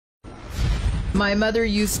My mother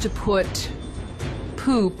used to put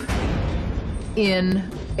poop in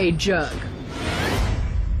a jug.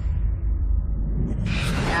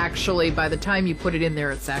 Actually, by the time you put it in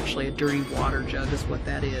there, it's actually a dirty water jug is what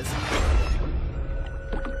that is.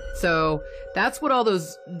 So that's what all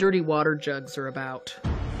those dirty water jugs are about.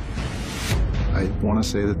 I want to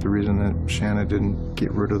say that the reason that Shanna didn't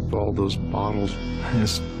get rid of all those bottles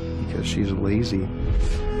is because she's lazy.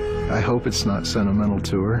 I hope it's not sentimental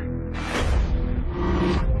to her.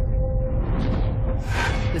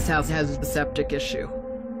 This house has a septic issue.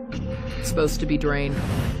 It's supposed to be drained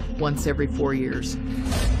once every 4 years.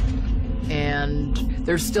 And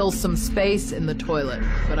there's still some space in the toilet,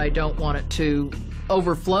 but I don't want it to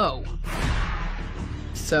overflow.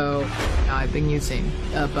 So I've been using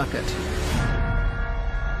a bucket.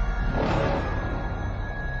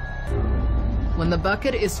 When the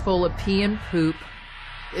bucket is full of pee and poop,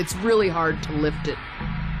 it's really hard to lift it.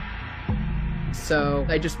 So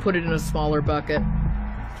I just put it in a smaller bucket.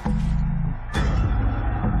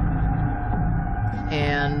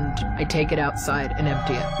 And I take it outside and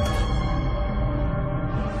empty it.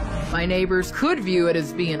 My neighbors could view it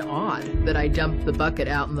as being odd that I dump the bucket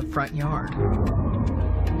out in the front yard.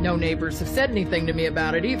 No neighbors have said anything to me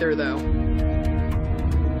about it either, though.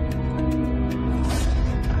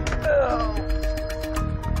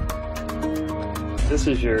 This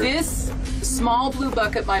is your... This small blue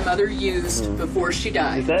bucket my mother used before she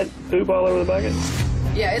died. Is that poop all over the bucket?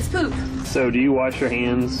 Yeah, it's poop. So do you wash your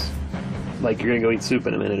hands? Like you're gonna go eat soup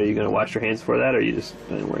in a minute. Are you gonna wash your hands for that, or you just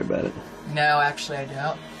don't worry about it? No, actually I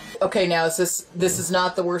don't. Okay, now this is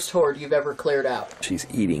not the worst hoard you've ever cleared out. She's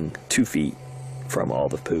eating 2 feet from all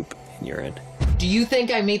the poop and urine. Do you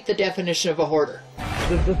think I meet the definition of a hoarder?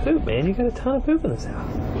 The poop, man. You got a ton of poop in this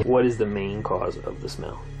house. What is the main cause of the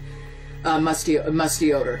smell? Musty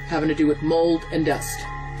odor, having to do with mold and dust.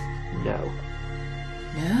 No.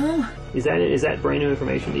 No? Is that brand new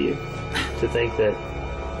information to you? To think that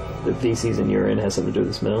the feces and urine has something to do with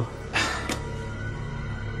the smell?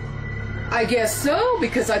 I guess so,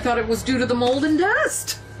 because I thought it was due to the mold and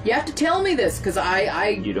dust. You have to tell me this, because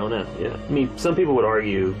You don't know, yeah. I mean, some people would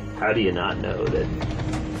argue, how do you not know that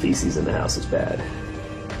feces in the house is bad?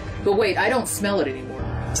 But wait, I don't smell it anymore.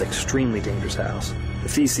 It's an extremely dangerous house. The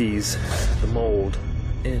feces, the mold,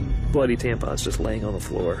 and bloody tampons just laying on the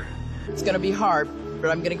floor. It's gonna be hard, but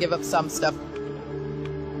I'm gonna give up some stuff.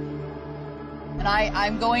 And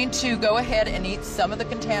I'm going to go ahead and eat some of the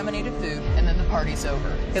contaminated food, and then the party's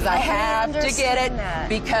over. Because I have to get it,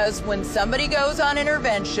 because when somebody goes on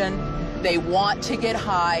intervention, they want to get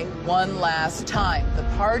high one last time. The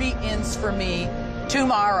party ends for me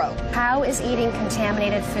tomorrow. How is eating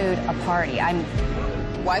contaminated food a party?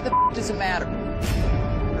 Why the does it matter?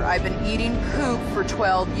 I've been eating poop for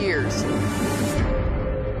 12 years.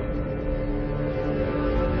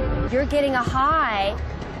 You're getting a high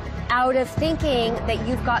out of thinking that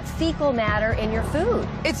you've got fecal matter in your food.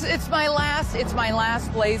 It's my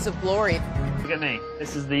last blaze of glory. Look at me.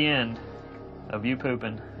 This is the end of you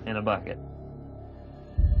pooping in a bucket.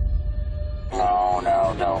 Oh,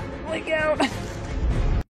 no. Look out.